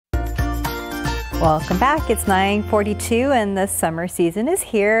Welcome back. It's 9:42 and the summer season is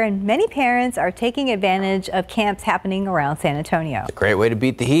here, and many parents are taking advantage of camps happening around San Antonio. A great way to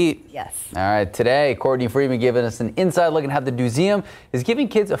beat the heat. Yes. All right, today Courtney Friedman giving us an inside look at how the DoSeum is giving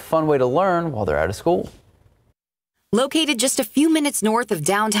kids a fun way to learn while they're out of school. Located just a few minutes north of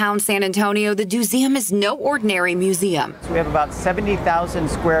downtown San Antonio, the DoSeum is no ordinary museum. We have about 70,000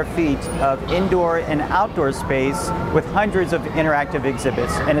 square feet of indoor and outdoor space with hundreds of interactive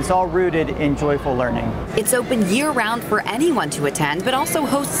exhibits, and it's all rooted in joyful learning. It's open year-round for anyone to attend, but also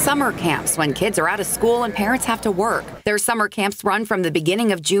hosts summer camps when kids are out of school and parents have to work. Their summer camps run from the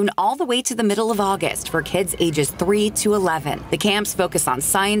beginning of June all the way to the middle of August for kids ages 3 to 11. The camps focus on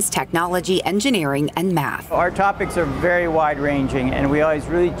science, technology, engineering, and math. Our topics are very wide-ranging, and we always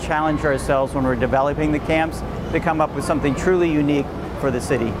really challenge ourselves when we're developing the camps to come up with something truly unique for the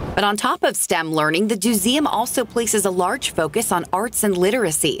city. But on top of STEM learning, the DoSeum also places a large focus on arts and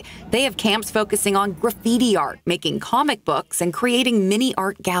literacy. They have camps focusing on graffiti art, making comic books, and creating mini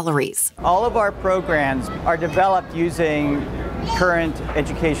art galleries. All of our programs are developed using current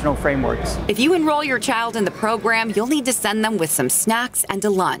educational frameworks. If you enroll your child in the program, you'll need to send them with some snacks and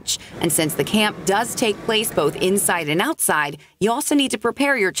a lunch. And since the camp does take place both inside and outside, you also need to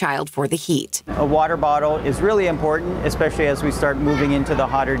prepare your child for the heat. A water bottle is really important, especially as we start moving into the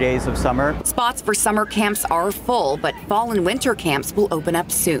hotter days of summer. Spots for summer camps are full, but fall and winter camps will open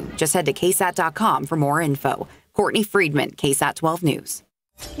up soon. Just head to KSAT.com for more info. Courtney Friedman, KSAT 12 News.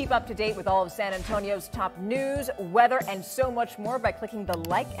 Keep up to date with all of San Antonio's top news, weather, and so much more by clicking the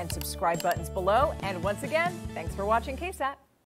like and subscribe buttons below. And once again, thanks for watching KSAT.